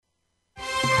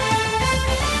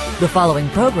The following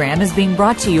program is being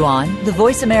brought to you on the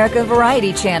Voice America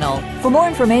Variety Channel. For more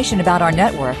information about our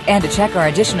network and to check our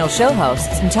additional show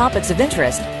hosts and topics of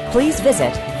interest, please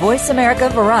visit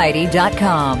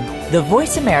voiceamericavariety.com. The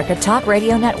Voice America Talk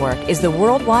Radio Network is the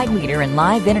worldwide leader in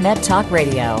live Internet talk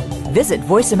radio. Visit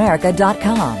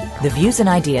voiceamerica.com. The views and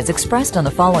ideas expressed on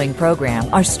the following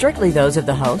program are strictly those of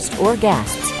the host or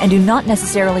guests and do not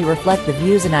necessarily reflect the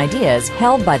views and ideas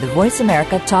held by the Voice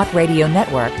America Talk Radio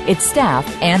Network, its staff,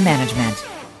 and management.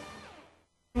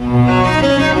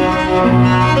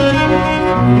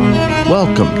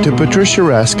 Welcome to Patricia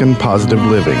Raskin Positive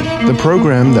Living, the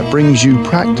program that brings you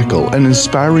practical and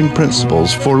inspiring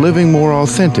principles for living more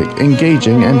authentic,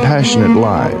 engaging, and passionate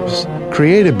lives.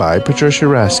 Created by Patricia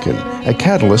Raskin, a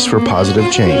catalyst for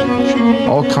positive change.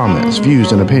 All comments,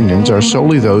 views, and opinions are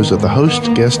solely those of the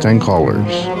host, guest, and callers.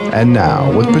 And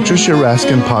now, with Patricia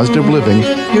Raskin Positive Living,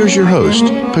 here's your host,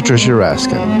 Patricia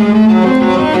Raskin.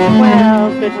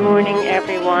 Well, good morning,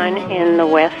 everyone in the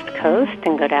West Coast,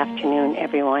 and good afternoon,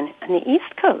 everyone on the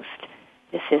East Coast.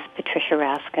 This is Patricia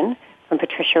Raskin from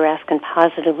Patricia Raskin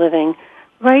Positive Living,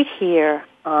 right here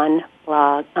on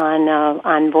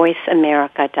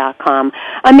VoiceAmerica.com.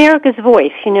 America's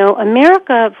Voice. You know,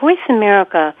 Voice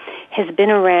America has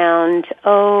been around,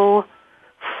 for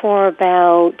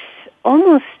about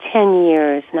almost 10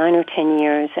 years, 9 or 10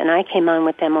 years, and I came on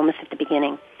with them almost at the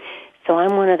beginning. So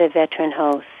I'm one of the veteran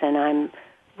hosts, and I'm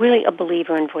really a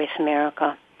believer in Voice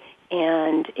America.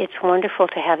 And it's wonderful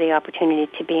to have the opportunity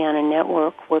to be on a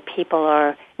network where people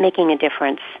are making a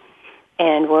difference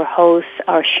and where hosts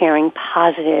are sharing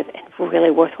positive and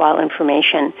really worthwhile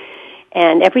information.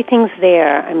 And everything's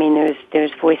there. I mean,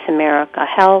 there's Voice America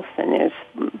Health, and there's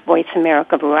Voice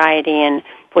America Variety, and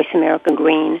Voice America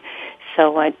Green.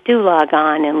 So do log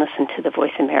on and listen to the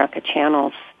Voice America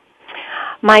channels.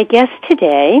 My guest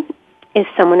today is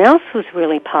someone else who's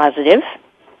really positive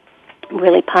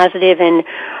and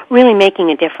really making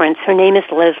a difference. Her name is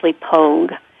Leslie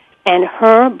Pogue, and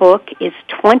her book is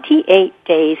 28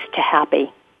 Days to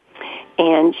Happy.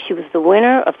 And she was the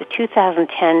winner of the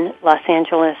 2010 Los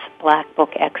Angeles Black Book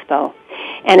Expo.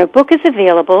 And her book is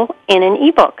available in an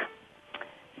ebook.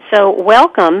 So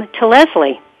welcome to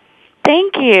Leslie.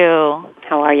 Thank you.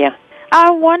 How are you?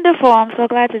 Oh, wonderful. I'm so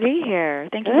glad to be here.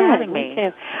 Thank you for having me.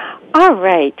 Too. All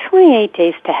right, 28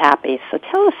 Days to Happy. So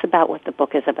tell us about what the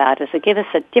book is about. Does it give us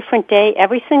a different day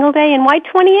every single day, and why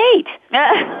 28?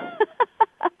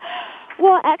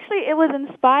 Well, actually, it was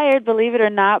inspired, believe it or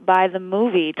not, by the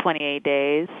movie 28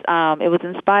 Days. It was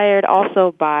inspired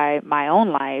also by my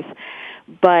own life,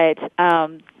 but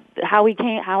how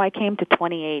I came to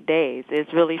 28 Days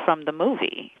is really from the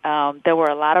movie. There were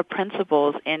a lot of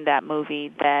principles in that movie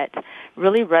that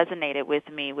really resonated with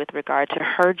me with regard to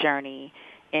her journey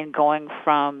in going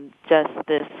from just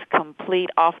this complete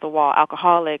off-the-wall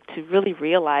alcoholic to really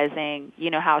realizing,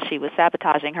 how she was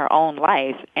sabotaging her own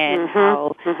life and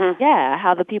how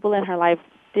the people in her life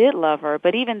did love her,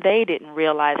 but even they didn't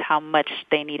realize how much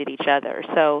they needed each other.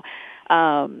 So,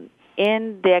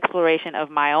 in the exploration of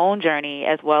my own journey,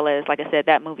 as well as, like I said,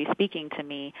 that movie speaking to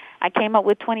me, I came up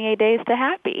with 28 Days to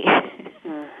Happy.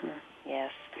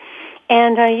 Yes.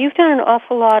 And you've done an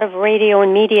awful lot of radio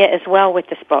and media as well with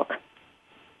this book.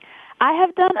 I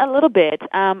have done a little bit.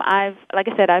 I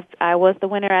was the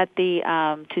winner at the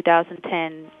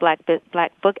 2010 Black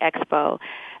Book Expo,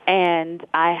 and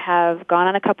I have gone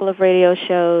on a couple of radio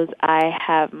shows.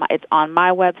 It's on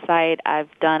my website. I've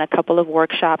done a couple of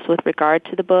workshops with regard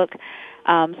to the book.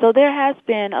 So there has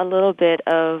been a little bit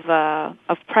of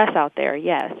press out there,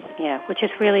 yes. Yeah, which is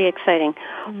really exciting.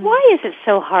 Mm-hmm. Why is it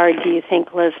so hard, do you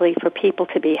think, Leslie, for people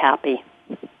to be happy?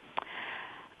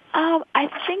 I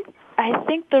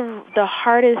think the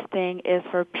hardest thing is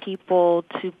for people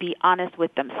to be honest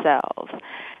with themselves.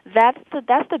 That's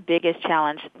the biggest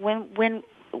challenge. When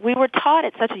we were taught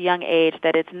at such a young age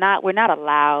that we're not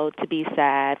allowed to be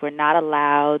sad, we're not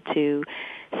allowed to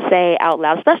say out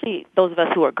loud, especially those of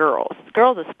us who are girls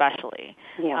especially.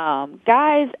 Yeah.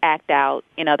 Guys act out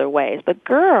in other ways, but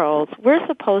girls, we're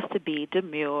supposed to be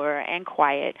demure and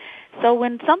quiet. So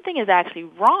when something is actually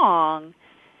wrong,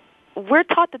 we're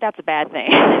taught that that's a bad thing.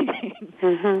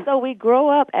 So we grow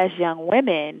up as young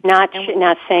women. Not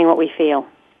saying what we feel.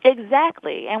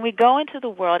 Exactly. And we go into the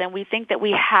world and we think that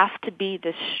we have to be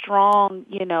this strong,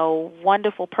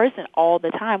 wonderful person all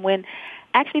the time, when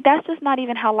actually that's just not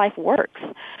even how life works.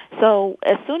 So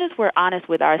as soon as we're honest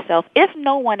with ourselves, if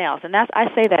no one else, and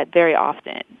I say that very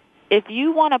often, if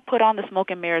you want to put on the smoke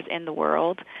and mirrors in the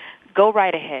world, go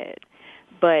right ahead.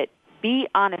 But be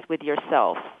honest with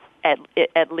yourself.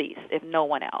 At least, if no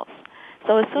one else.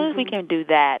 So as soon as we can do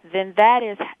that, then that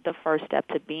is the first step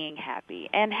to being happy.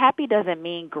 And happy doesn't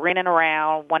mean grinning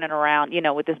around, running around,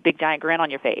 with this big giant grin on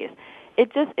your face.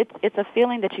 It's a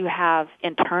feeling that you have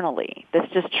internally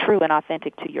that's just true and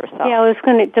authentic to yourself. Yeah,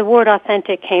 the word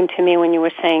authentic came to me when you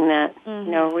were saying that.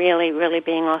 Really, really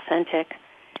being authentic.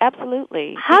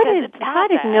 Absolutely. How did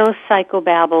No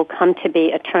Psychobabble come to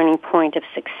be a turning point of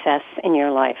success in your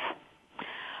life?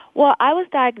 Well, I was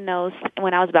diagnosed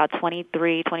when I was about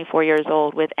 23, 24 years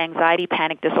old with anxiety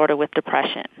panic disorder with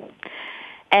depression.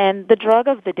 And the drug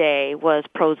of the day was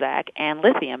Prozac and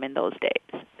lithium in those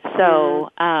days. So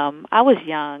I was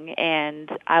young, and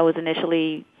I was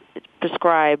initially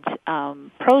prescribed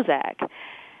Prozac.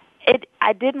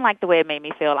 I didn't like the way it made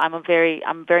me feel. I'm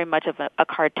very much of a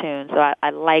cartoon, so I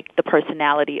like the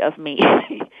personality of me.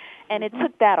 And it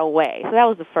took that away. So that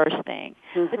was the first thing.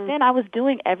 But then I was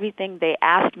doing everything they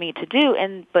asked me to do,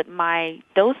 but my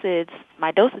doses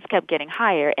kept getting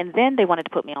higher, and then they wanted to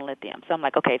put me on lithium. So I'm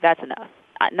like, okay, that's enough.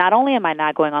 Not only am I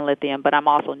not going on lithium, but I'm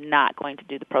also not going to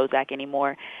do the Prozac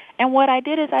anymore. And what I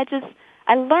did is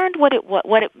I learned what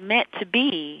it meant to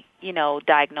be,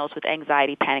 diagnosed with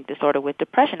anxiety panic disorder with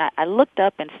depression. I looked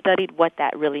up and studied what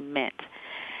that really meant.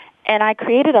 And I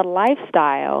created a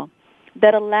lifestyle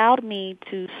that allowed me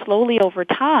to slowly over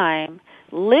time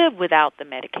live without the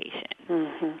medication.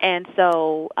 And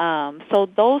so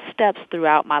those steps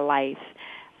throughout my life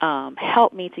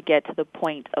helped me to get to the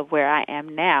point of where I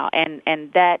am now, and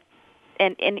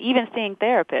even seeing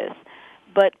therapists.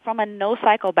 But from a No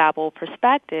Psychobabble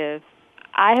perspective,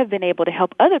 I have been able to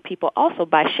help other people also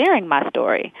by sharing my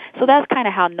story. So that's kind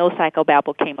of how No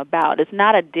Psychobabble came about. It's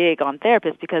not a dig on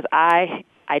therapists, because I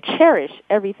cherish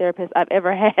every therapist I've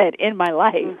ever had in my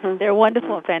life. They're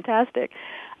wonderful and fantastic.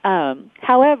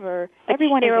 However,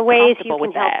 everyone there is are ways comfortable you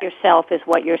with can help that. yourself, is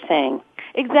what you're saying.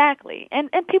 Exactly. And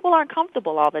people aren't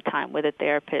comfortable all the time with a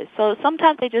therapist. So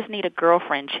sometimes they just need a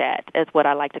girlfriend chat, is what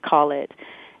I like to call it,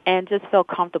 and just feel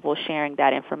comfortable sharing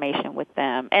that information with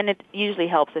them. And it usually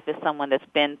helps if it's someone that's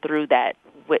been through that,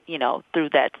 through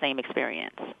that same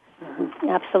experience.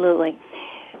 Absolutely.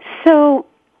 So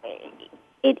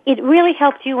it really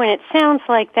helped you, and it sounds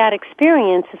like that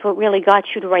experience is what really got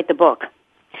you to write the book.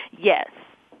 Yes.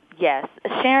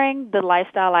 Sharing the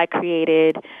lifestyle I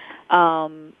created,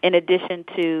 in addition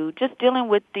to just dealing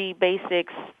with the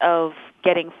basics of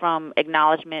getting from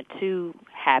acknowledgement to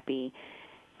happy,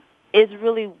 is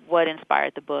really what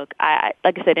inspired the book.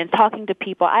 Like I said, in talking to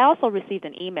people, I also received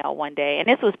an email one day, and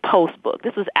this was post-book.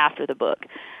 This was after the book.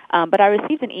 But I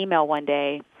received an email one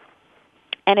day,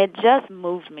 and it just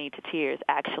moved me to tears,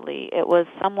 actually. It was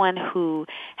someone who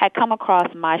had come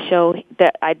across my show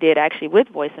that I did actually with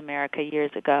Voice America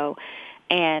years ago,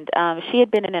 and she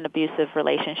had been in an abusive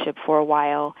relationship for a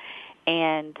while,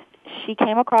 and she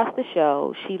came across the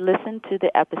show, she listened to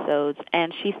the episodes,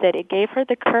 and she said it gave her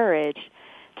the courage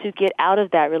to get out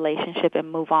of that relationship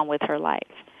and move on with her life.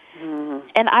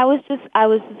 And I was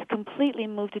just completely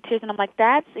moved to tears, and I'm like,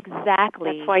 that's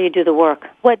why you do the work.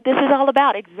 What this is all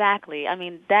about. Exactly.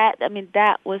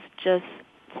 That was just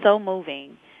so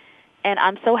moving. And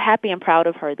I'm so happy and proud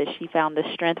of her that she found the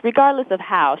strength, regardless of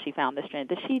how she found the strength,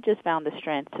 that she just found the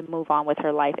strength to move on with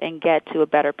her life and get to a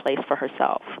better place for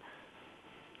herself.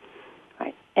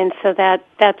 Right. And so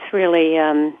that's really,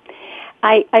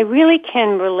 I really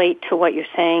can relate to what you're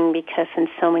saying, because in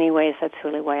so many ways that's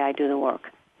really why I do the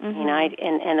work.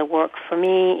 And the work for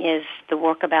me is the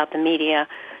work about the media,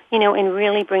 and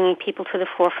really bringing people to the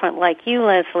forefront like you,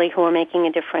 Leslie, who are making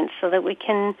a difference so that we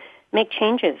can make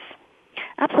changes.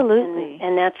 Absolutely.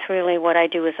 And that's really what I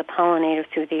do as a pollinator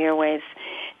through the airwaves.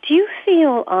 Do you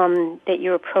feel that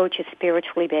your approach is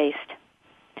spiritually based?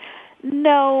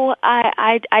 No,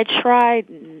 I try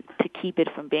to keep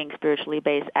it from being spiritually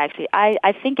based, actually.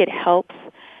 I think it helps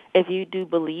if you do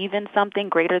believe in something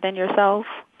greater than yourself.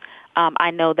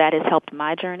 I know that has helped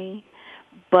my journey.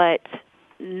 But,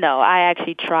 no, I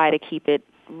actually try to keep it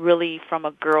really from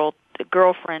a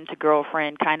girlfriend to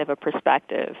girlfriend kind of a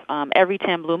perspective. Every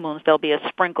 10 blue moons, there'll be a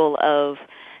sprinkle of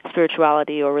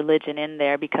spirituality or religion in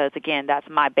there because, again, that's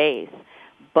my base.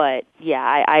 But, yeah,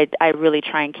 I really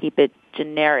try and keep it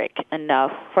generic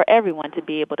enough for everyone to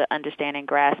be able to understand and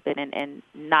grasp it and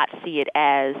not see it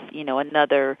as,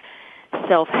 another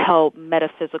self-help,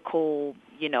 metaphysical,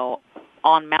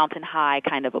 on mountain high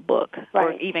kind of a book, right,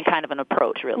 or even kind of an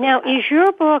approach, really. Now, is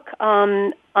your book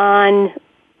on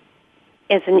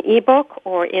as an ebook,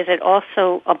 or is it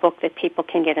also a book that people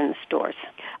can get in the stores?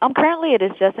 Currently, it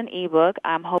is just an ebook.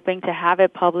 I'm hoping to have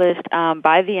it published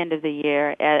by the end of the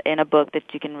year in a book that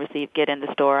you can get in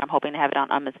the store. I'm hoping to have it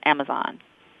on Amazon.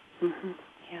 Mm-hmm.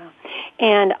 Yeah.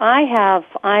 And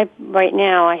right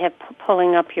now I have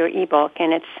pulling up your ebook,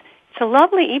 and it's a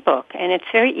lovely ebook, and it's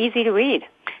very easy to read.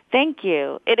 Thank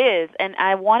you. It is, and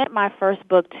I wanted my first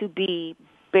book to be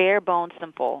bare bones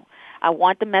simple. I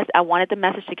wanted the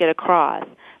message to get across,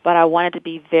 but I wanted to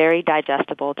be very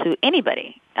digestible to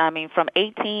anybody. I mean, from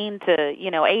 18 to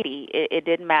 80, it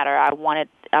didn't matter. I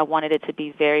wanted it to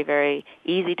be very, very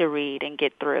easy to read and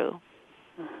get through.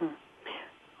 Mm-hmm.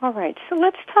 All right, so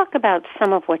let's talk about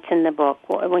some of what's in the book.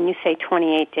 When you say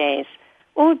 28 days,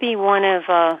 what would be one of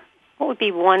the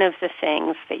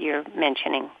things that you're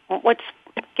mentioning?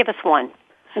 Give us one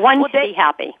to be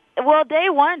happy. Well, day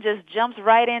one just jumps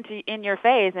right in your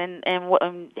face and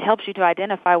helps you to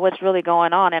identify what's really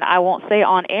going on. And I won't say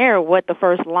on air what the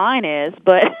first line is,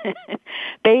 but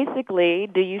basically,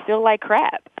 do you feel like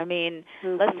crap? I mean,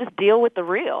 let's just deal with the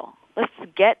real. Let's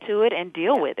get to it and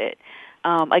deal with it.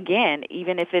 Again,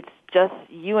 even if it's just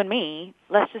you and me,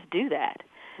 let's just do that.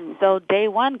 Mm-hmm. So day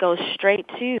one goes straight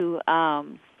to...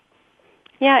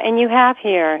 yeah, and you have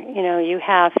here, you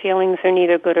have feelings are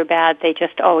neither good or bad. They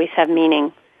just always have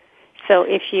meaning. So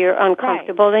if you're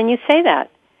uncomfortable, then you say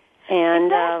that. And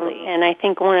exactly. And I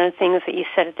think one of the things that you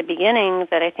said at the beginning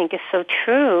that I think is so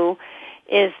true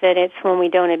is that it's when we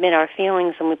don't admit our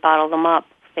feelings and we bottle them up,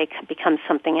 they become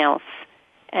something else.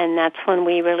 And that's when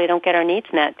we really don't get our needs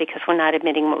met because we're not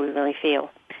admitting what we really feel.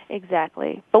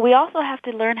 Exactly. But we also have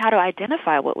to learn how to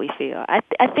identify what we feel. I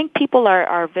think people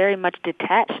are very much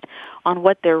detached on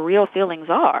what their real feelings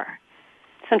are.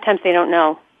 Sometimes they don't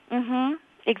know. Mm-hmm.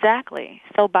 Exactly.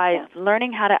 So by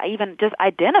learning how to even just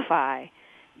identify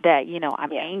that,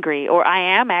 I'm angry or I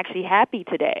am actually happy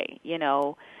today,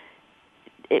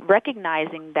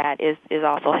 recognizing that is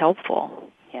also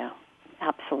helpful. Yeah,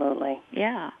 absolutely.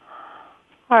 Yeah.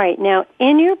 All right. Now,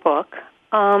 in your book,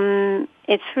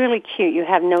 it's really cute. You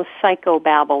have no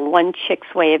psychobabble, one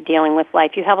chick's way of dealing with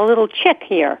life. You have a little chick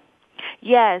here.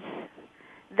 Yes,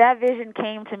 that vision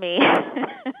came to me.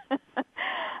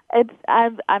 I've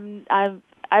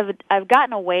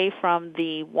gotten away from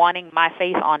the wanting my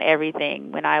face on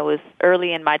everything. When I was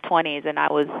early in my 20s and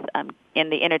I was in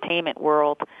the entertainment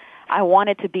world, I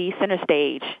wanted to be center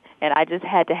stage, and I just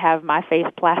had to have my face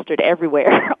plastered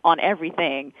everywhere on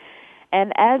everything.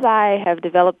 And as I have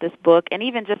developed this book and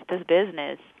even just this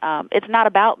business, it's not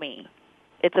about me.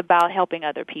 It's about helping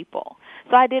other people.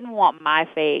 So I didn't want my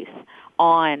face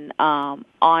on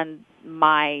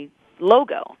my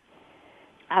logo.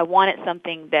 I wanted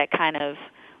something that kind of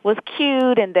was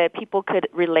cute and that people could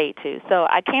relate to. So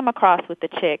I came across with the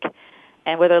chick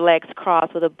and with her legs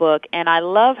crossed with a book. And I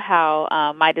love how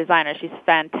my designer, she's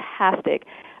fantastic,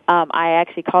 I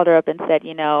actually called her up and said,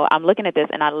 I'm looking at this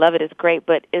and I love it. It's great,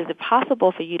 but is it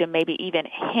possible for you to maybe even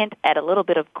hint at a little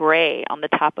bit of gray on the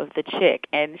top of the chick?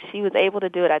 And she was able to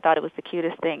do it. I thought it was the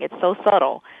cutest thing. It's so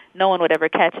subtle. No one would ever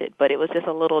catch it, but it was just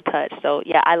a little touch. So,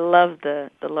 yeah, I love the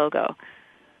logo.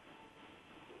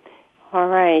 All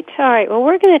right. Well,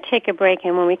 we're going to take a break,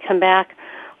 and when we come back,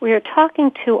 we are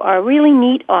talking to our really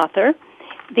neat author,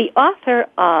 the author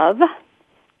of...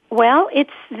 Well, is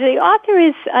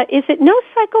it No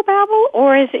Psychobabble,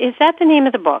 or is that the name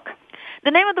of the book?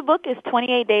 The name of the book is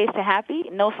 28 Days to Happy.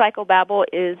 No Psychobabble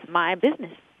is my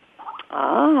business.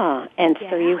 And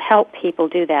so you help people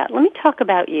do that. Let me talk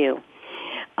about you.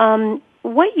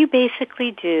 What you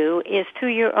basically do is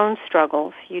through your own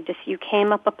struggles, you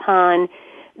came up upon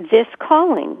this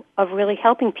calling of really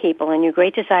helping people and your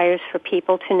great desires for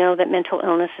people to know that mental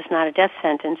illness is not a death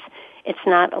sentence. It's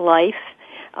not a life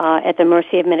at the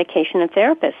mercy of medication and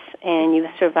therapists. And you've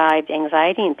survived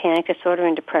anxiety and panic disorder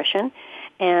and depression.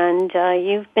 And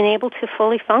you've been able to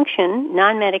fully function,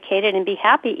 non-medicated, and be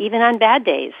happy even on bad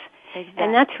days. Exactly.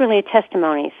 And that's really a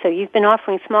testimony. So you've been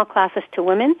offering small classes to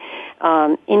women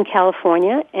in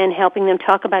California and helping them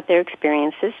talk about their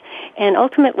experiences. And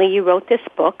ultimately you wrote this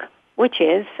book, which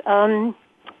is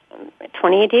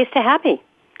 28 Days to Happy.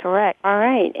 Correct. All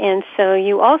right. And so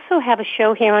you also have a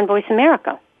show here on Voice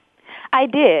America. I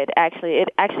did, actually. It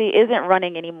actually isn't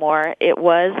running anymore. It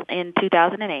was in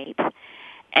 2008,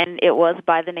 and it was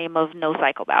by the name of No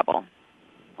Psychobabble.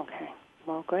 Okay.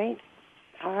 Well, great.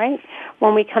 All right.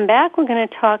 When we come back, we're going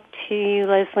to talk to you,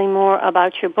 Leslie, more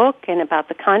about your book and about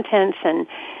the contents and,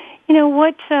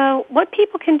 what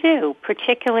people can do,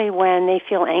 particularly when they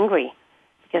feel angry,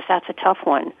 because that's a tough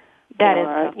one. That is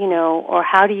tough. Or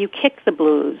how do you kick the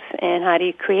blues and how do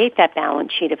you create that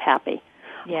balance sheet of happy?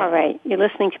 Yeah. All right. You're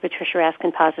listening to Patricia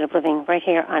Raskin, Positive Living, right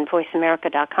here on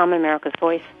VoiceAmerica.com, America's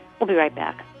Voice. We'll be right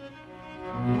back.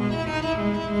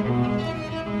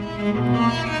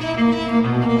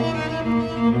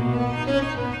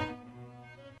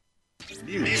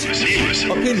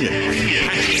 Opinion,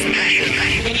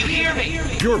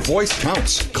 voice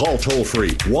counts. Call toll-free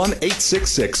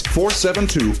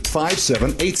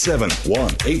 1-866-472-5787.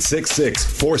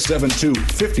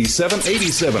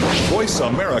 1-866-472-5787.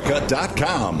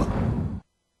 VoiceAmerica.com.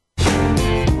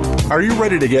 Are you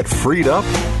ready to get freed up?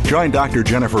 Join Dr.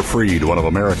 Jennifer Freed, one of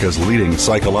America's leading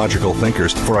psychological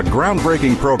thinkers, for a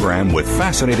groundbreaking program with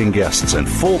fascinating guests and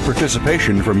full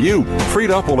participation from you.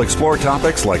 Freed Up will explore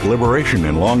topics like liberation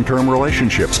in long-term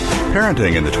relationships,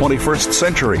 parenting in the 21st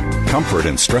century, comfort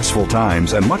in stressful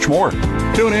times, and much more.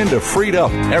 Tune in to Freed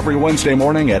Up every Wednesday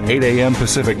morning at 8 a.m.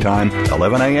 Pacific Time,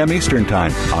 11 a.m. Eastern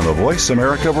Time on the Voice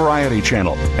America Variety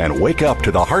Channel, and wake up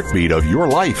to the heartbeat of your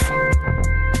life.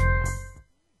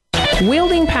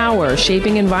 Wielding power,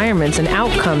 shaping environments and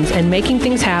outcomes, and making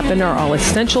things happen are all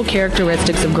essential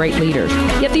characteristics of great leaders.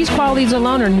 Yet these qualities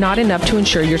alone are not enough to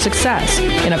ensure your success.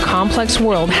 In a complex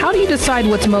world, how do you decide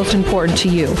what's most important to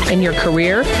you? In your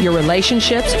career, your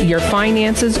relationships, your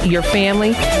finances, your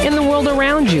family, in the world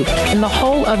around you, and the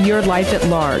whole of your life at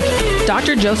large?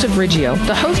 Dr. Joseph Riggio,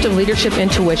 the host of Leadership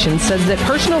Intuition, says that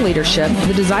personal leadership,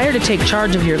 the desire to take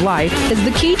charge of your life, is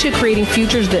the key to creating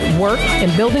futures that work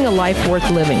and building a life worth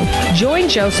living. Join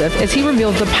Joseph as he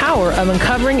reveals the power of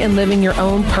uncovering and living your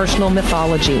own personal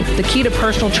mythology, the key to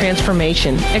personal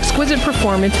transformation, exquisite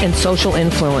performance, and social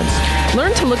influence.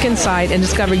 Learn to look inside and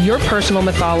discover your personal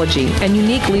mythology and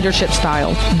unique leadership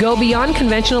style. Go beyond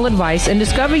conventional advice and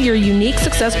discover your unique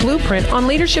success blueprint on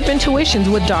Leadership Intuitions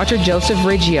with Dr. Joseph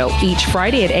Riggio, each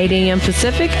Friday at 8 a.m.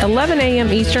 Pacific, 11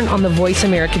 a.m. Eastern on the Voice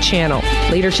America channel.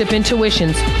 Leadership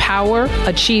Intuitions, power,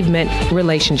 achievement,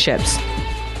 relationships.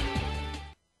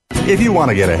 If you want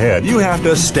to get ahead, you have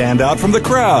to stand out from the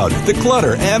crowd, the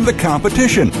clutter, and the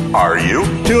competition. Are you?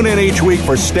 Tune in each week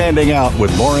for Standing Out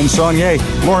with Lauren Saunier.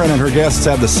 Lauren and her guests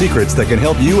have the secrets that can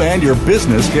help you and your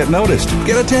business get noticed,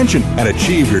 get attention, and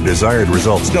achieve your desired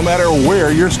results no matter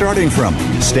where you're starting from.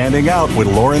 Standing Out with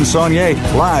Lauren Saunier,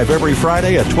 live every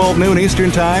Friday at 12 noon Eastern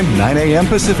Time, 9 a.m.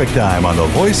 Pacific Time on the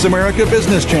Voice America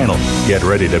Business Channel. Get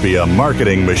ready to be a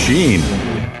marketing machine.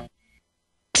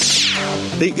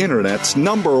 The Internet's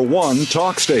 #1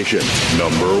 talk station.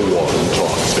 #1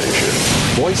 talk station.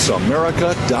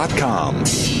 VoiceAmerica.com.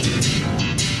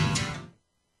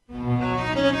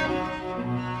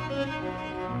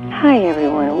 Hi,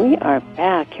 everyone. We are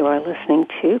back. You are listening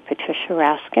to Patricia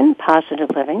Raskin, Positive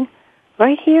Living,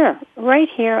 right here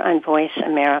on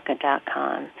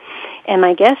VoiceAmerica.com. And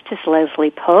my guest is Leslie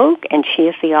Pogue, and she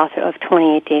is the author of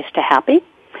 28 Days to Happy,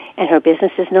 and her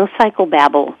business is No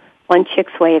Psychobabble, One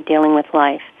Chick's Way of Dealing with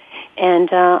Life. And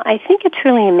I think it's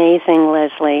really amazing,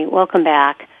 Leslie, welcome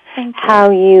back, how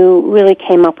you really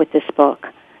came up with this book,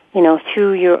 you know,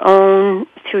 through your own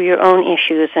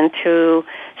issues and through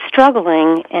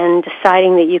struggling and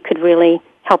deciding that you could really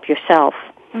help yourself.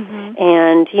 Mm-hmm.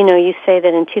 And, you know, you say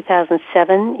that in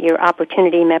 2007, your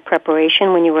opportunity met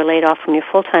preparation when you were laid off from your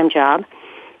full-time job,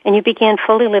 and you began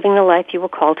fully living the life you were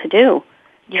called to do.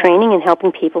 Yeah. Training and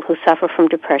helping people who suffer from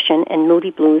depression and moody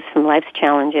blues from life's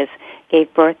challenges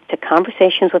gave birth to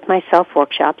Conversations with Myself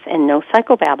workshops and No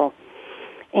Psychobabble.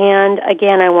 And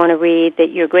again, I want to read that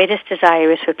your greatest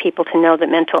desire is for people to know that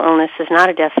mental illness is not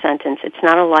a death sentence. It's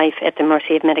not a life at the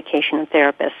mercy of medication and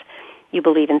therapists. You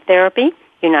believe in therapy.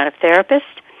 You're not a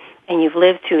therapist. And you've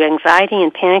lived through anxiety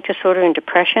and panic disorder and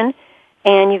depression.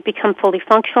 And you've become fully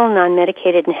functional,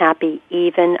 non-medicated, and happy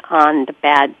even on the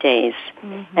bad days.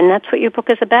 Mm-hmm. And that's what your book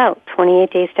is about,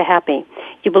 28 Days to Happy.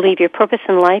 You believe your purpose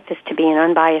in life is to be an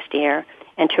unbiased ear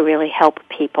and to really help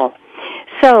people.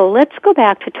 So let's go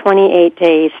back to 28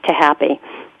 Days to Happy.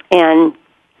 And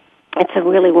it's a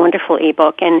really wonderful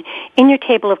ebook. And in your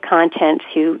table of contents,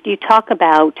 you talk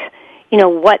about, you know,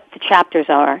 what the chapters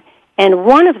are. And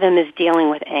one of them is dealing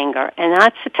with anger, and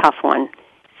that's a tough one.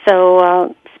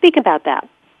 So speak about that.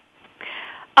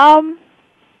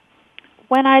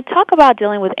 When I talk about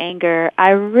dealing with anger, I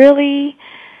really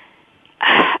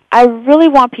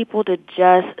want people to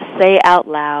just say out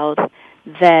loud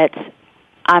that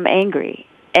I'm angry.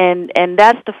 And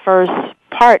that's the first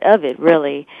part of it,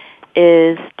 really,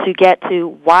 is to get to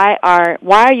why are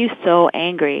you so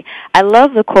angry? I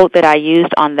love the quote that I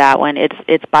used on that one.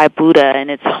 It's by Buddha, and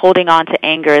it's holding on to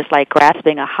anger is like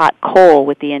grasping a hot coal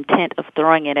with the intent of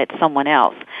throwing it at someone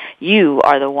else. You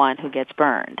are the one who gets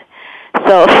burned.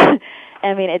 So,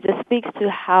 I mean, it just speaks to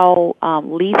how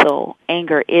lethal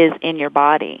anger is in your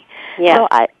body. Yeah. So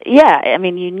I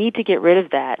mean, you need to get rid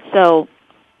of that. So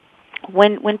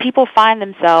when people find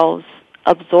themselves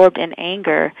absorbed in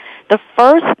anger, the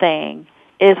first thing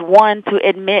is, one, to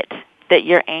admit that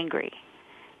you're angry.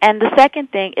 And the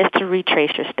second thing is to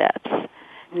retrace your steps.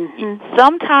 Mm-hmm.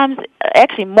 Sometimes,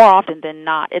 actually more often than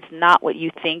not, it's not what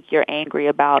you think you're angry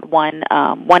about. One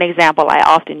example I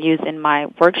often use in my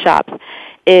workshops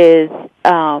is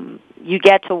you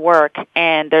get to work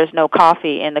and there's no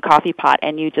coffee in the coffee pot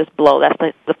and you just blow. That's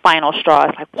the final straw.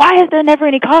 It's like, why is there never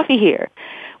any coffee here?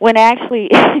 When actually,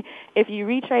 if you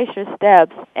retrace your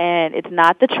steps and it's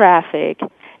not the traffic,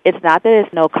 it's not that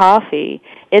there's no coffee,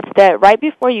 it's that right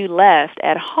before you left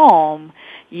at home,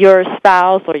 your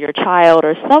spouse or your child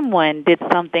or someone did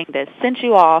something that sent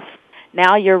you off.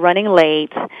 Now you're running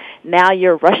late. Now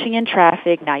you're rushing in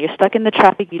traffic. Now you're stuck in the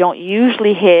traffic you don't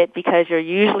usually hit because you're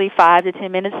usually 5 to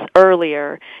 10 minutes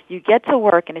earlier. You get to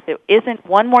work, and if it isn't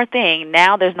one more thing,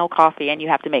 now there's no coffee, and you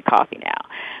have to make coffee now.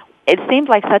 It seems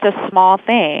like such a small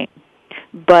thing,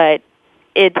 but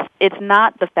it's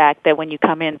not the fact that when you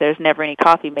come in there's never any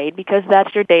coffee made, because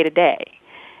that's your day-to-day.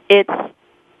 It's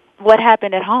what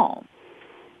happened at home.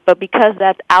 But because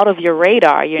that's out of your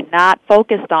radar, you're not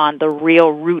focused on the real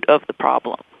root of the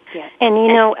problem. Yeah. And,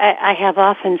 I have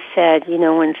often said,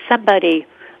 when somebody,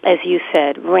 as you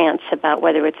said, rants about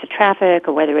whether it's the traffic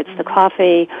or whether it's the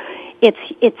coffee,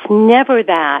 it's never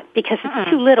that, because it's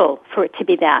too little for it to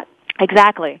be that.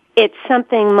 Exactly. It's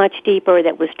something much deeper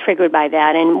that was triggered by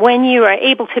that. And when you are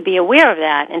able to be aware of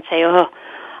that and say, oh,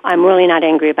 I'm really not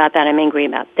angry about that, I'm angry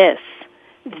about this,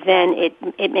 then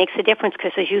it makes a difference,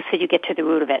 because, as you said, you get to the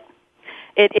root of it.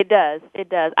 It does. It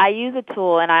does. I use a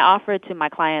tool, and I offer it to my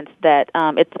clients that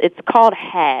it's called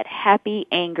HAD, Happy,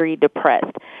 Angry,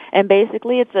 Depressed. And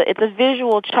basically it's a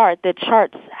visual chart that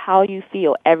charts how you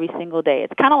feel every single day.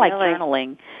 It's kind of like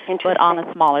journaling, but on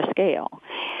a smaller scale.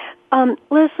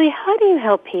 Leslie, how do you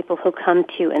help people who come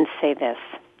to you and say this?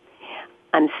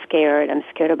 I'm scared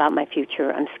about my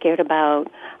future. I'm scared about,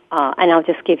 and I'll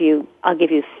give you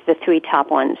the 3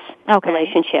 top ones. Okay.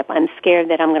 Relationship. I'm scared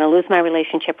that I'm going to lose my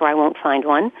relationship or I won't find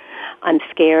one. I'm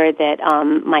scared that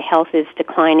my health is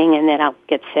declining and that I'll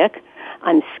get sick.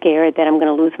 I'm scared that I'm going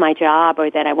to lose my job or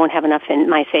that I won't have enough in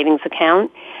my savings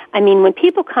account. I mean, when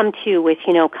people come to you with,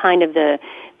 kind of the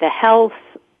health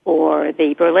or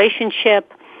the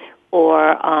relationship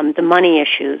or the money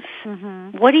issues,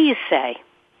 what do you say?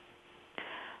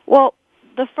 Well,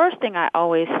 the first thing I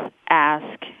always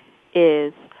ask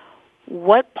is,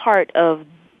 what part of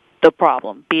the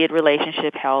problem, be it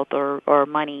relationship, health, or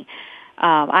money,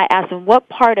 I ask them what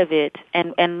part of it,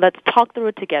 and let's talk through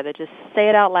it together. Just say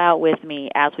it out loud with me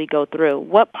as we go through.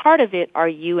 What part of it are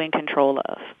you in control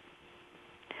of?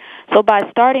 So by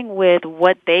starting with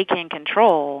what they can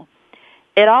control,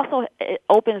 it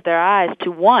opens their eyes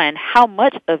to, one, how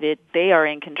much of it they are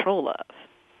in control of.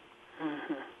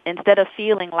 Mm-hmm. Instead of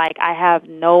feeling like I have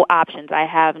no options, I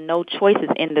have no choices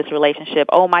in this relationship.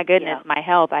 Oh my goodness, my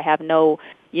health, I have no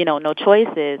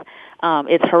choices.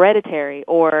 It's hereditary,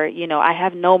 or, I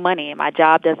have no money, my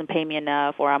job doesn't pay me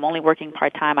enough, or I'm only working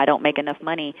part-time, I don't make enough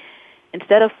money.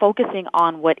 Instead of focusing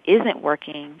on what isn't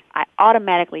working, I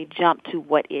automatically jump to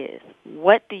what is.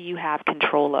 What do you have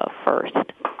control of first?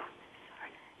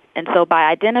 And so by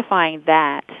identifying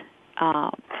that,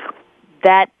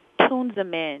 that tunes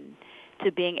them in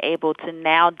to being able to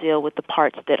now deal with the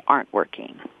parts that aren't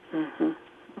working. Mm-hmm.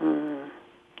 Mm.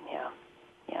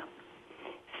 Yeah.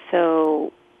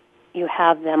 So you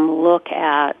have them look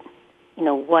at,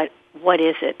 what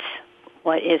is it?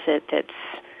 What is it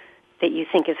that you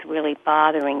think is really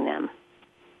bothering them?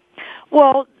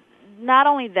 Well, not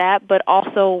only that, but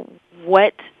also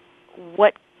what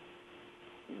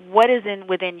is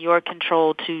within your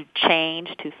control to change,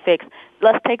 to fix.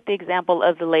 Let's take the example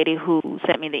of the lady who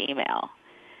sent me the email.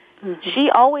 Mm-hmm. She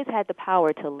always had the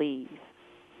power to leave,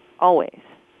 always.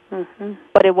 Mm-hmm.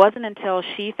 But it wasn't until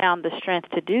she found the strength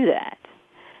to do that.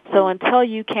 So until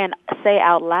you can say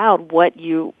out loud what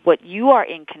you are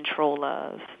in control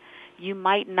of, you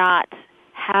might not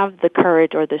have the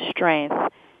courage or the strength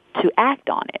to act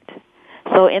on it.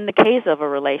 So in the case of a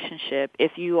relationship,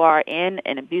 if you are in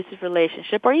an abusive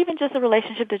relationship, or even just a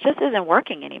relationship that just isn't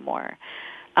working anymore,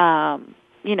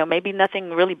 maybe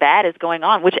nothing really bad is going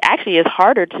on, which actually is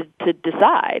harder to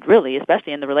decide, really,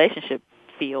 especially in the relationship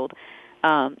field.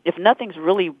 If nothing's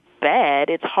really bad,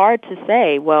 it's hard to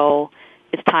say, well,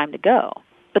 it's time to go.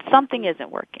 But something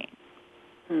isn't working.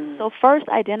 Mm. So first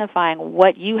identifying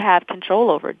what you have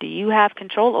control over. Do you have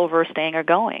control over staying or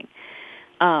going?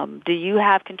 Do you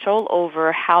have control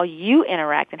over how you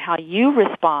interact and how you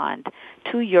respond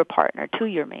to your partner, to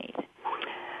your mate?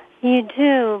 You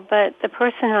do, but the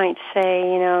person might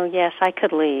say, yes, I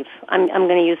could leave. I'm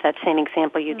going to use that same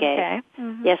example you gave. Okay.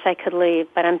 Mm-hmm. Yes, I could leave,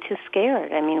 but I'm too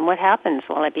scared. I mean, what happens?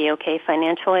 Will I be okay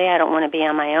financially? I don't want to be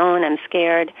on my own. I'm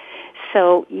scared.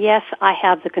 So, yes, I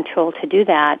have the control to do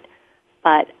that,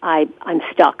 but I'm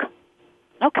stuck.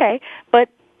 Okay,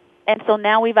 and so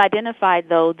now we've identified,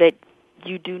 though, that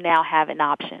you do now have an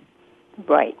option.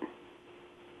 Right.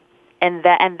 And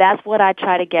that's what I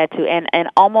try to get to. And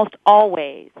almost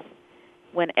always,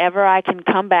 whenever I can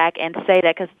come back and say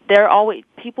that, because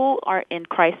people are in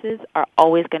crisis are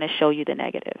always going to show you the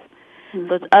negative. Mm-hmm.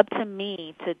 So it's up to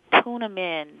me to tune them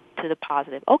in to the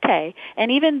positive. Okay,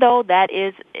 and even though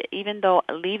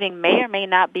leaving may or may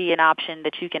not be an option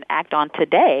that you can act on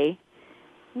today,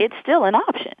 it's still an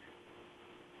option.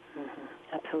 Mm-hmm.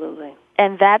 Absolutely.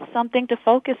 And that's something to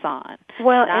focus on.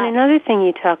 Well, and another thing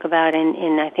you talk about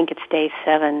in I think it's day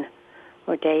 7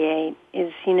 or day 8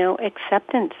 is,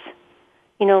 acceptance.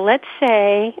 Let's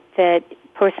say that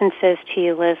person says to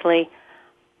you, Leslie,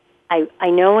 I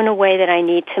know in a way that I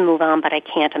need to move on, but I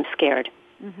can't. I'm scared.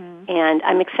 Mm-hmm. And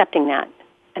I'm accepting that.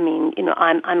 I mean,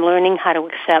 I'm learning how to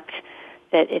accept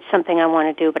that it's something I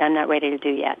want to do, but I'm not ready to do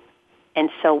yet.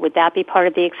 And so would that be part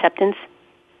of the acceptance?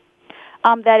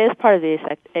 That is part of the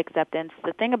acceptance.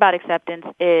 The thing about acceptance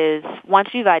is once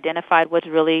you've identified what's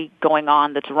really going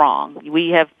on that's wrong, we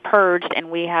have purged and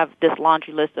we have this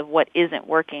laundry list of what isn't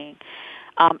working.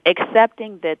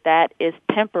 Accepting that is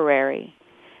temporary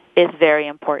is very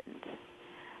important.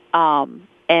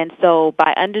 And so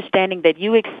by understanding that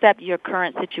you accept your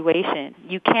current situation,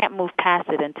 you can't move past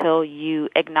it until you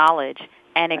acknowledge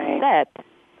and accept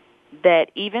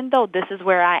that even though this is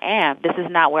where I am, this is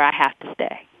not where I have to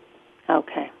stay.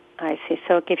 Okay, I see.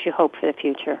 So it gives you hope for the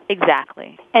future.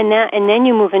 Exactly. And then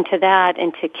you move into that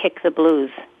and to kick the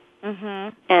blues. Mm-hmm.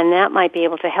 And that might be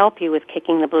able to help you with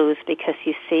kicking the blues because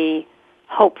you see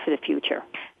hope for the future.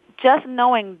 Just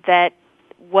knowing that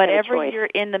whatever you're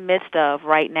in the midst of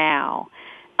right now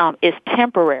is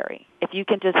temporary. If you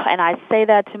can just, and I say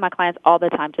that to my clients all the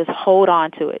time, just hold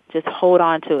on to it. Just hold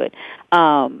on to it.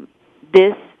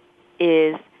 This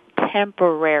is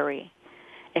temporary.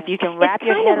 If you can wrap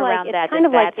your head around that, it's kind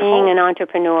of like being an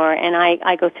entrepreneur, and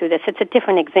I go through this. It's a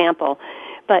different example,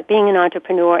 but being an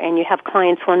entrepreneur and you have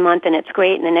clients one month and it's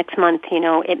great, and the next month,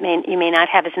 you may not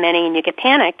have as many and you get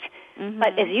panicked. Mm-hmm.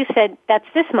 But as you said, that's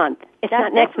this month. It's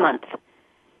not next month.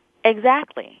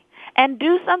 Exactly. And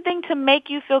do something to make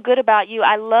you feel good about you.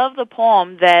 I love the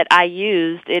poem that I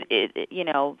used,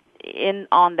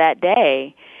 on that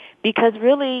day. Because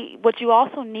really, what you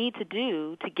also need to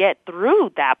do to get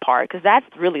through that part, because that's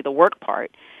really the work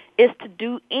part, is to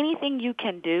do anything you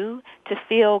can do to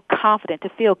feel confident, to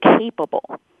feel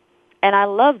capable. And I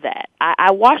love that. I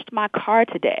washed my car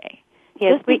today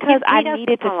just because I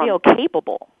needed to feel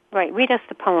capable. Right. Read us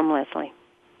the poem, Leslie.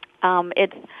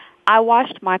 I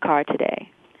washed my car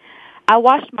today. I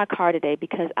washed my car today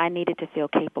because I needed to feel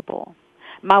capable.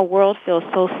 My world feels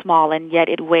so small, and yet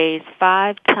it weighs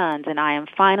 5 tons, and I am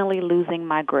finally losing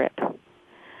my grip.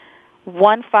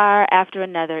 One fire after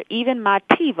another, even my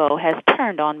TiVo has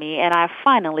turned on me, and I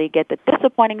finally get the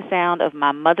disappointing sound of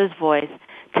my mother's voice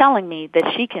telling me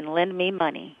that she can lend me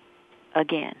money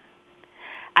again.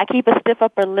 I keep a stiff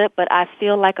upper lip, but I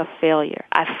feel like a failure.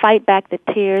 I fight back the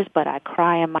tears, but I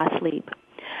cry in my sleep.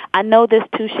 I know this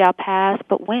too shall pass,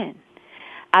 but when?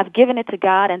 I've given it to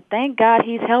God, and thank God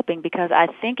He's helping, because I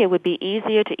think it would be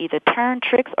easier to either turn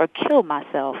tricks or kill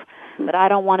myself. But I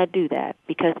don't want to do that,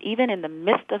 because even in the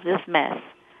midst of this mess,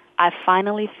 I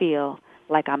finally feel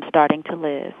like I'm starting to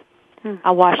live.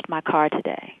 I washed my car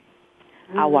today.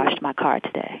 I washed my car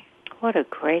today. What a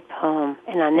great poem.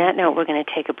 And on that note, we're going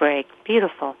to take a break.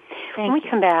 Beautiful. When we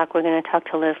come back, we're going to talk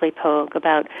to Leslie Pogue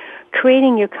about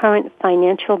creating your current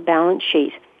financial balance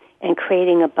sheet and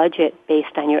creating a budget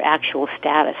based on your actual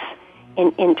status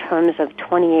in terms of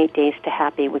 28 Days to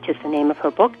Happy, which is the name of her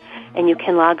book. And you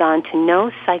can log on to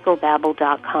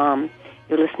NoPsychobabble.com.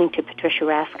 You're listening to Patricia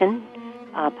Raskin,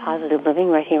 Positive Living,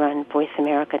 right here on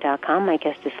VoiceAmerica.com. My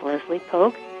guest is Leslie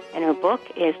Pogue, and her book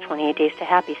is 28 Days to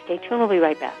Happy. Stay tuned. We'll be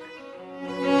right back.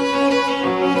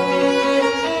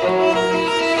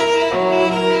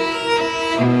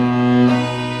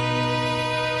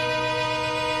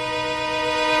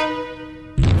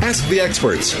 Ask the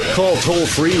experts. Call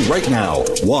toll-free right now,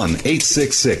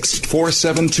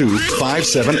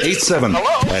 1-866-472-5787.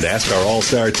 And ask our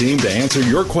All-Star team to answer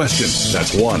your question.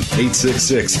 That's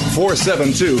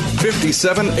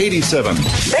 1-866-472-5787.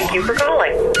 Thank you for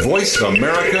calling.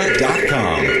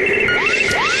 VoiceAmerica.com.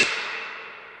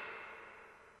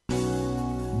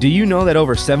 Do you know that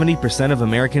over 70% of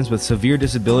Americans with severe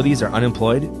disabilities are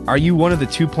unemployed? Are you one of the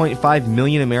 2.5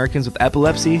 million Americans with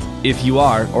epilepsy? If you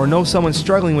are, or know someone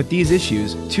struggling with these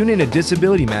issues, tune in to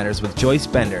Disability Matters with Joyce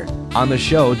Bender. On the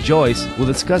show, Joyce will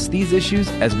discuss these issues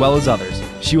as well as others.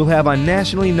 She will have on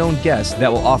nationally known guests that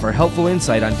will offer helpful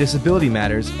insight on disability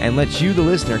matters and let you, the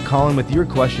listener, call in with your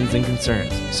questions and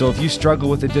concerns. So if you struggle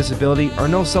with a disability or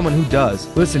know someone who does,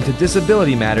 listen to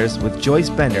Disability Matters with Joyce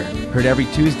Bender, heard every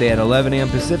Tuesday at 11 a.m.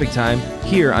 Pacific Time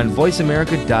here on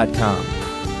VoiceAmerica.com.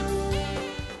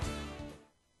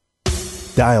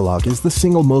 Dialogue is the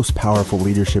single most powerful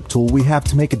leadership tool we have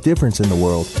to make a difference in the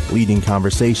world. Leading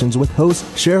Conversations with host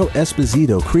Cheryl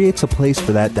Esposito creates a place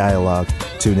for that dialogue.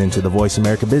 Tune into the Voice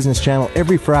America Business Channel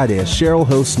every Friday as Cheryl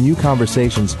hosts new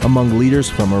conversations among leaders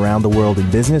from around the world in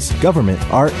business, government,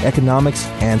 art, economics,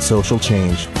 and social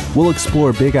change. We'll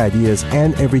explore big ideas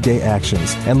and everyday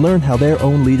actions and learn how their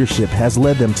own leadership has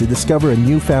led them to discover a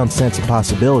newfound sense of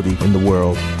possibility in the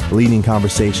world. Leading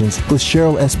Conversations with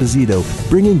Cheryl Esposito,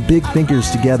 bringing big thinkers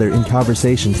together in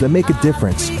conversations that make a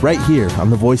difference, right here on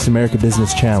the Voice America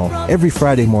Business Channel every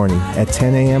Friday morning at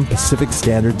 10 a.m. Pacific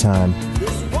Standard Time.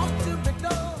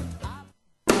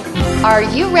 Are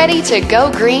you ready to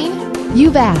go green?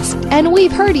 You've asked, and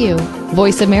we've heard you.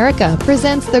 Voice America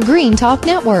presents the Green Talk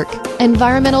Network.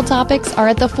 Environmental topics are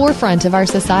at the forefront of our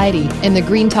society, and the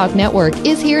Green Talk Network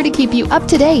is here to keep you up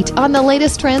to date on the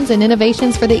latest trends and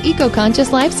innovations for the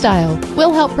eco-conscious lifestyle.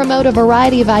 We'll help promote a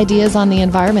variety of ideas on the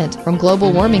environment, from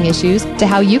global warming issues to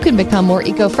how you can become more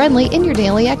eco-friendly in your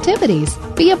daily activities.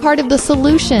 Be a part of the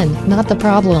solution, not the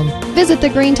problem. Visit the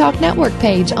Green Talk Network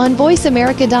page on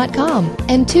voiceamerica.com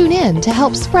and tune in to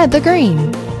help spread the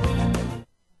green.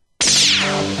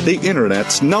 The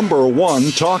Internet's number one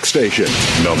talk station.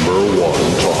 Number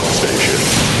one talk station.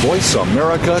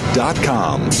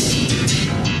 VoiceAmerica.com.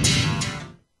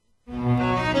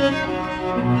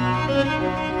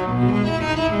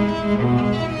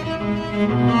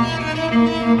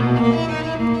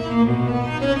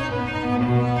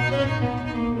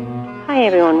 Hi,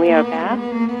 everyone. We are back.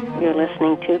 You're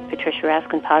listening to Patricia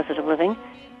Raskin, Positive Living.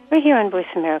 We're here on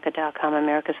VoiceAmerica.com,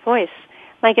 America's Voice.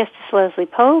 My guest is Leslie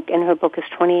Pogue, and her book is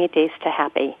 28 Days to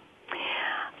Happy.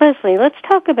 Leslie, let's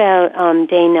talk about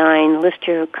Day 9. List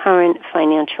your current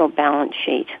financial balance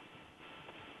sheet.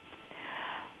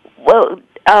 Well,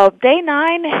 Day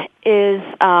 9 is,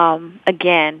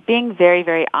 again, being very,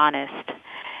 very honest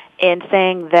in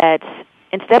saying that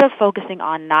instead of focusing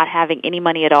on not having any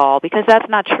money at all, because that's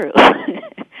not true.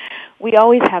 We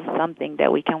always have something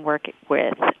that we can work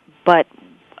with. But,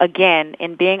 again,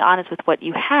 in being honest with what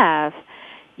you have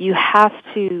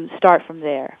to start from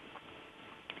there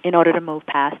in order to move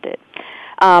past it.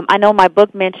 I know my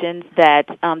book mentions that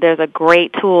there's a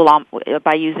great tool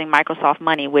by using Microsoft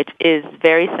Money, which is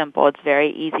very simple. It's very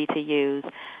easy to use.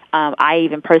 I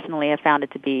even personally have found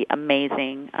it to be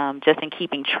amazing just in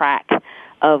keeping track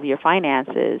of your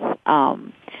finances.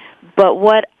 But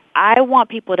what I want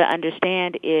people to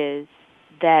understand is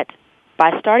that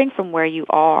by starting from where you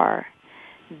are,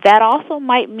 that also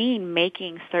might mean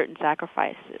making certain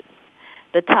sacrifices.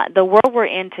 The world we're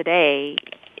in today,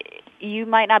 you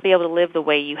might not be able to live the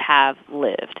way you have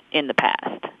lived in the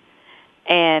past.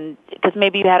 And because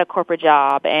maybe you had a corporate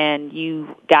job and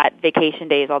you got vacation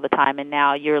days all the time, and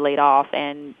now you're laid off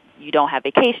and you don't have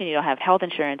vacation, you don't have health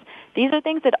insurance. These are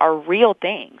things that are real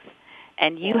things.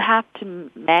 And you have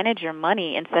to manage your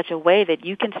money in such a way that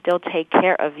you can still take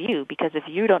care of you, because if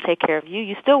you don't take care of you,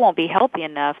 you still won't be healthy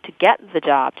enough to get the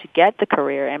job, to get the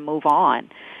career, and move on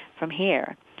from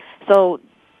here. So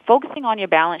focusing on your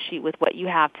balance sheet with what you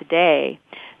have today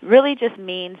really just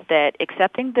means that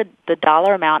accepting the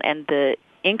dollar amount and the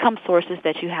income sources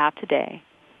that you have today,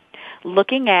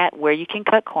 looking at where you can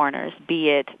cut corners, be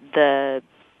it the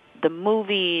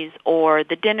movies or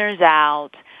the dinners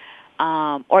out,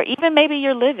 or even maybe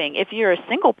you're living. If you're a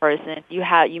single person, you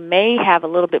may have a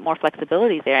little bit more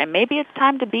flexibility there, and maybe it's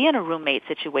time to be in a roommate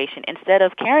situation instead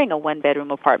of carrying a one-bedroom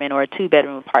apartment or a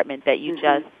two-bedroom apartment that you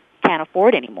just can't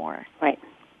afford anymore. Right.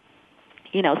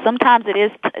 You know, sometimes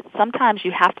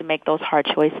you have to make those hard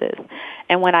choices.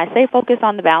 And when I say focus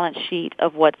on the balance sheet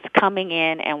of what's coming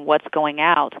in and what's going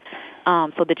out,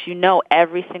 so that you know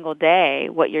every single day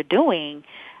what you're doing,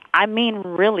 I mean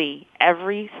really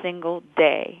every single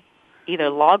day. Either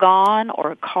log on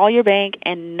or call your bank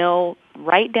and know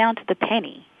right down to the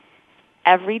penny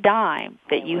every dime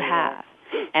that you have,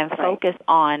 and focus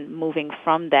on moving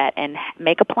from that and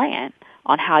make a plan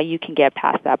on how you can get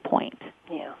past that point.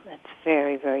 Yeah, that's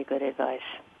very, very good advice.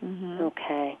 Mm-hmm.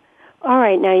 Okay. All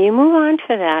right, now you move on to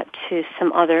that to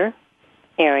some other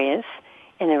areas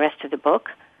in the rest of the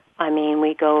book. I mean,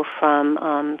 we go from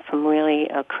really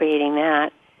creating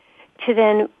that to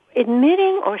then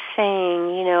admitting or saying,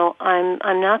 you know,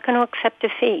 I'm not going to accept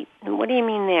defeat. And what do you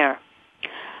mean there?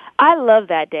 I love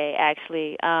that day,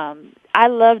 actually. I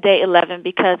love day 11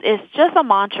 because it's just a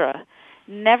mantra.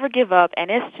 Never give up, and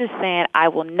it's just saying, I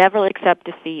will never accept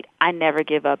defeat. I never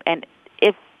give up. And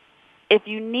if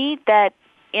you need that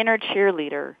inner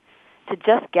cheerleader to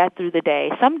just get through the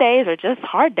day, some days are just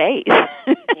hard days.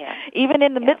 Yeah. Even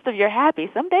in the midst of your happy,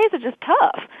 some days are just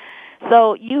tough.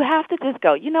 So you have to just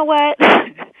go, you know what?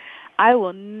 I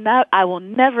will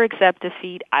never accept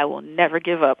defeat. I will never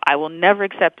give up. I will never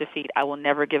accept defeat. I will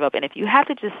never give up. And if you have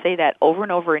to just say that over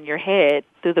and over in your head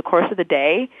through the course of the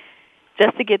day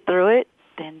just to get through it,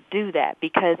 then do that.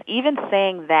 Because even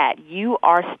saying that, you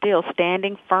are still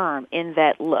standing firm in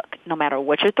that look. No matter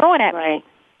what you're throwing at me,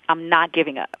 I'm not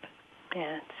giving up.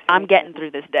 Yeah, I'm getting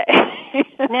through this day.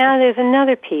 Now, there's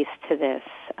another piece to this,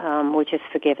 which is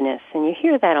forgiveness. And you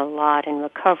hear that a lot in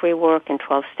recovery work and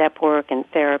 12-step work and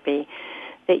therapy,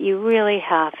 that you really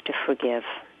have to forgive.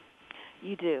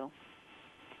 You do.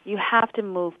 You have to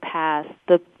move past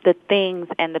the things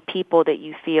and the people that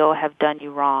you feel have done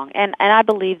you wrong. And I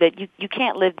believe that you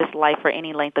can't live this life for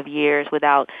any length of years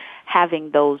without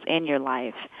having those in your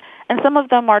life. And some of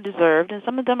them are deserved and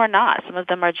some of them are not. Some of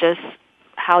them are just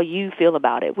how you feel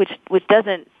about it, which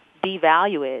doesn't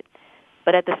devalue it,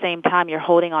 but at the same time you're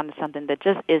holding on to something that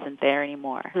just isn't there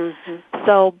anymore. Mm-hmm.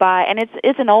 So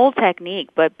it's an old technique,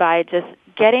 but by just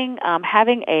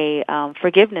having a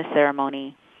forgiveness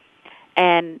ceremony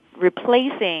and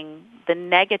replacing the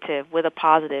negative with a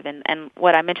positive, and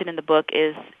what I mentioned in the book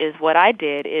is what I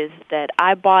did is that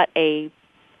I bought a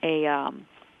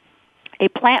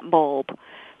plant bulb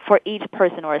for each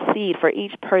person, or a seed for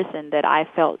each person that I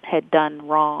felt had done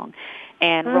wrong,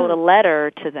 and wrote a letter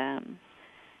to them.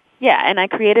 Yeah, and I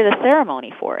created a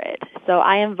ceremony for it. So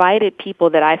I invited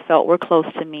people that I felt were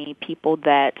close to me, people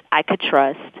that I could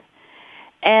trust,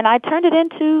 and I turned it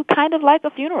into kind of like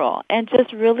a funeral and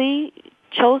just really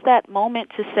chose that moment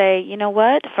to say, you know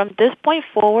what, from this point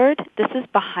forward, this is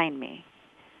behind me.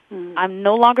 I'm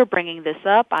no longer bringing this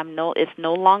up. It's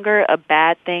no longer a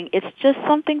bad thing. It's just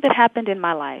something that happened in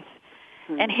my life.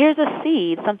 And here's a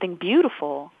seed, something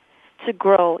beautiful, to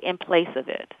grow in place of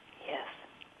it. Yes.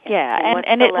 Yeah,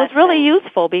 and it was really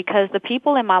useful because the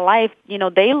people in my life,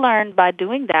 they learned by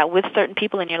doing that with certain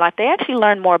people in your life. They actually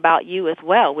learn more about you as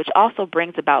well, which also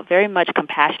brings about very much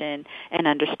compassion and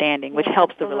understanding, which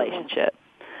helps the relationship.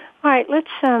 All right, we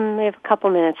have a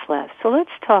couple minutes left. So let's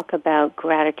talk about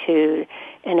gratitude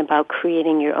and about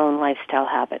creating your own lifestyle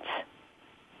habits.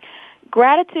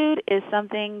 Gratitude is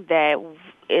something that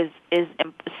is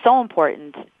so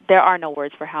important. There are no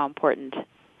words for how important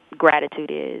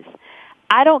gratitude is.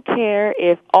 I don't care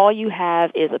if all you have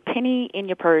is a penny in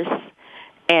your purse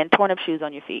and torn up shoes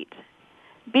on your feet.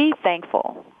 Be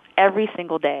thankful every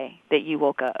single day that you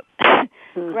woke up.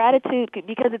 Gratitude,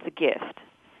 because it's a gift.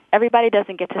 Everybody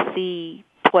doesn't get to see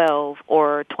 12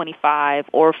 or 25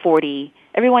 or 40.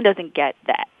 Everyone doesn't get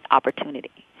that opportunity.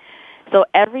 So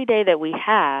every day that we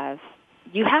have,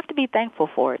 you have to be thankful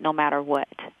for it no matter what.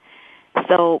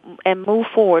 So, and move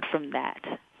forward from that.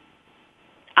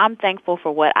 I'm thankful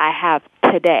for what I have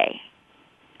today,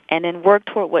 and then work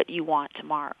toward what you want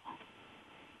tomorrow.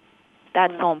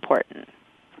 That's so important.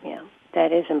 Yeah,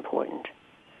 that is important.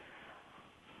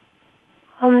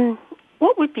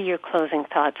 What would be your closing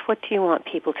thoughts? What do you want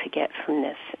people to get from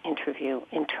this interview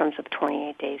in terms of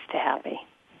 28 Days to Happy?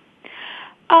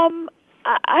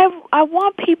 I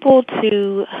want people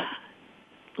to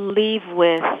leave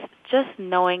with just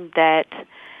knowing that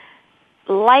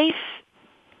life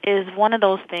is one of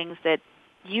those things that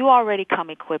you already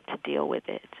come equipped to deal with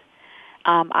it.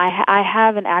 I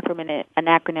have an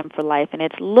acronym for life, and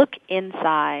it's look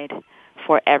inside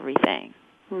for everything.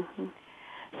 Mm-hmm.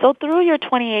 So through your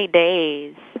 28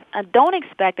 days, don't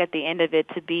expect at the end of it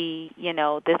to be,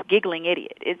 this giggling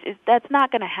idiot. That's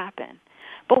not going to happen.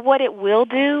 But what it will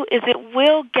do is it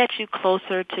will get you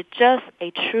closer to just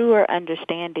a truer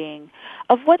understanding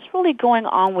of what's really going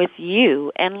on with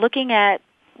you and looking at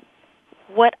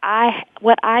what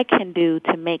I can do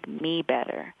to make me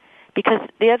better. Because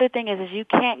the other thing is you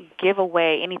can't give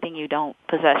away anything you don't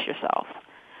possess yourself.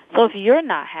 So if you're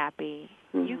not happy,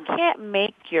 you can't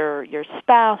make your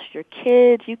spouse, your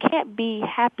kids, you can't be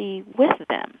happy with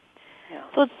them. Yeah.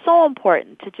 So it's so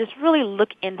important to just really look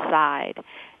inside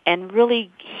and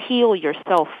really heal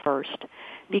yourself first,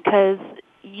 because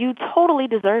you totally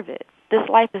deserve it. This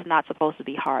life is not supposed to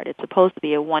be hard. It's supposed to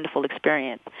be a wonderful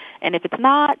experience. And if it's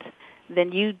not,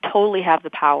 then you totally have the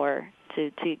power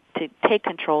to take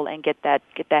control and get that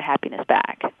happiness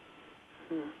back.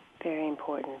 Very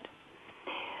important.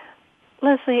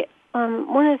 Leslie,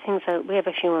 one of the things that we have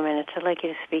a few more minutes I'd like you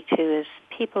to speak to is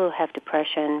people who have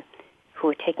depression, who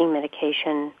are taking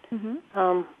medication.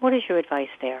 What is your advice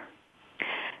there?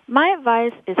 My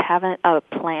advice is having a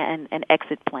plan, an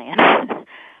exit plan.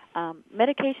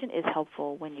 Medication is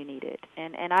helpful when you need it,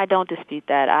 and I don't dispute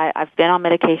that. I've been on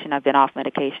medication, I've been off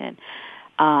medication.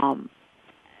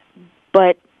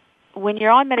 But when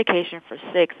you're on medication for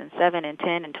 6 and 7 and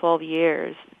 10 and 12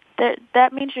 years,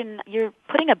 that means you're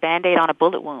putting a Band-Aid on a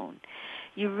bullet wound.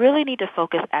 You really need to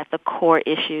focus at the core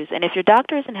issues. And if your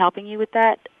doctor isn't helping you with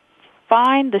that,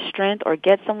 find the strength or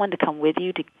get someone to come with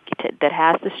you that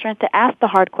has the strength to ask the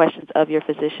hard questions of your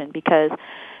physician, because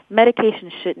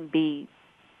medication shouldn't be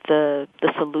the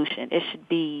solution. It should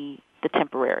be the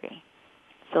temporary.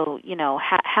 So,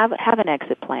 have an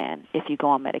exit plan if you go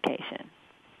on medication.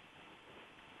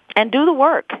 And do the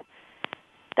work.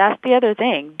 That's the other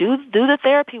thing. Do the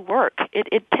therapy work.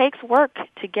 It takes work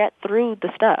to get through the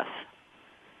stuff.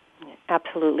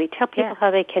 Absolutely. Tell people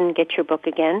how they can get your book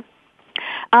again.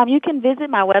 You can visit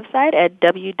my website at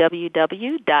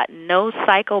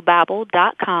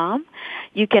www.nopsychobabble.com.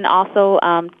 You can also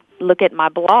look at my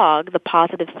blog, The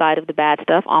Positive Side of the Bad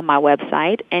Stuff, on my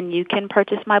website, and you can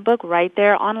purchase my book right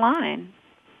there online.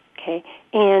 Okay.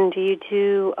 And do you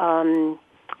do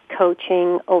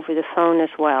coaching over the phone as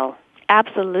well?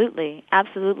 Absolutely.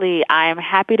 Absolutely. I'm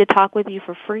happy to talk with you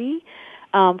for free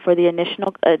for the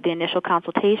initial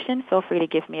consultation. Feel free to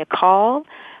give me a call.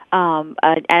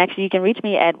 And actually, you can reach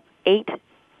me at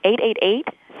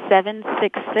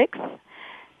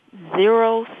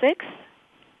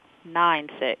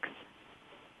 888-766-0696.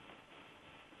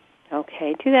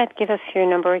 Okay. Do that. Give us your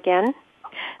number again.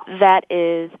 That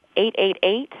is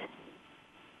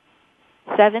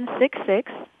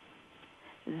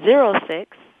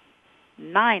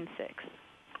 888-766-0696.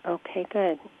 Okay,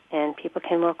 good. And people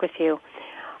can work with you.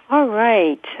 All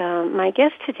right. My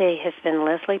guest today has been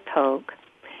Leslie Pogue,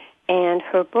 and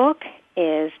her book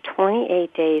is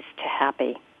 28 Days to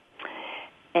Happy.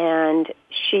 And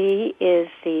she is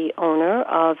the owner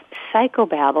of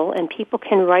Psychobabble, and people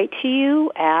can write to you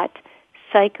at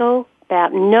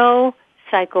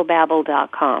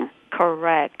NoPsychobabble.com.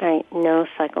 Correct. Right,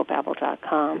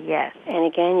 NoPsychobabble.com. Yes. And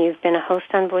again, you've been a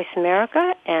host on Voice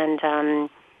America, and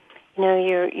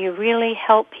you really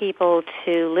help people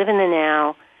to live in the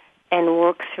now and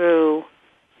work through,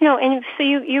 and so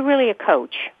you're really a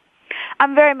coach.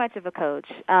 I'm very much of a coach.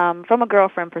 From a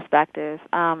girlfriend perspective,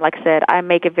 like I said, I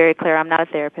make it very clear I'm not a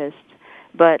therapist,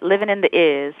 but living in the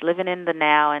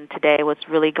now and today, what's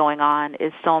really going on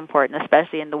is so important,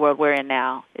 especially in the world we're in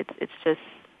now. It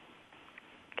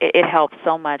helps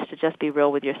so much to just be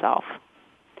real with yourself.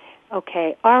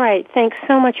 Okay. All right. Thanks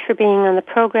so much for being on the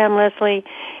program, Leslie.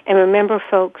 And remember,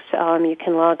 folks, you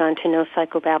can log on to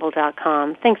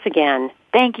NoPsychobabble.com. Thanks again.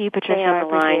 Thank you, Patricia. Stay on the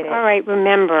line. Appreciate it. All right.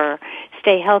 Remember,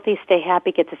 stay healthy, stay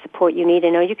happy, get the support you need,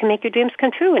 and know you can make your dreams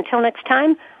come true. Until next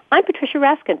time, I'm Patricia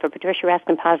Raskin for Patricia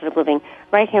Raskin Positive Living,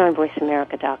 right here on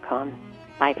VoiceAmerica.com.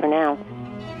 Bye for now.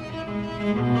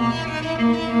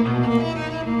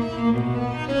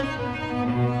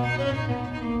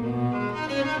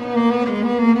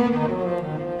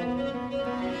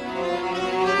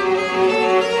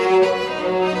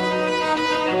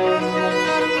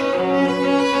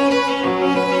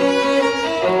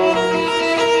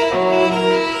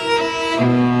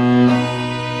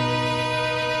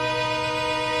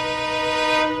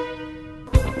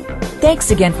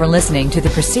 Thanks again for listening to the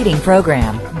preceding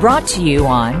program, brought to you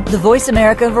on the Voice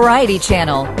America Variety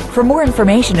Channel. For more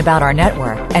information about our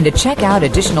network and to check out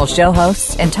additional show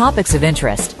hosts and topics of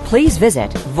interest, please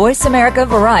visit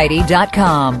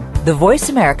VoiceAmericaVariety.com. The Voice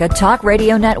America Talk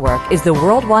Radio Network is the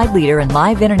worldwide leader in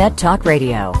live Internet talk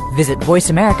radio. Visit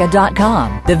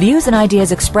VoiceAmerica.com. The views and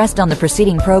ideas expressed on the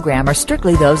preceding program are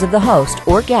strictly those of the host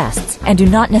or guests and do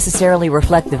not necessarily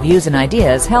reflect the views and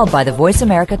ideas held by the Voice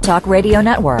America Talk Radio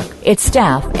Network, its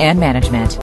staff, and management.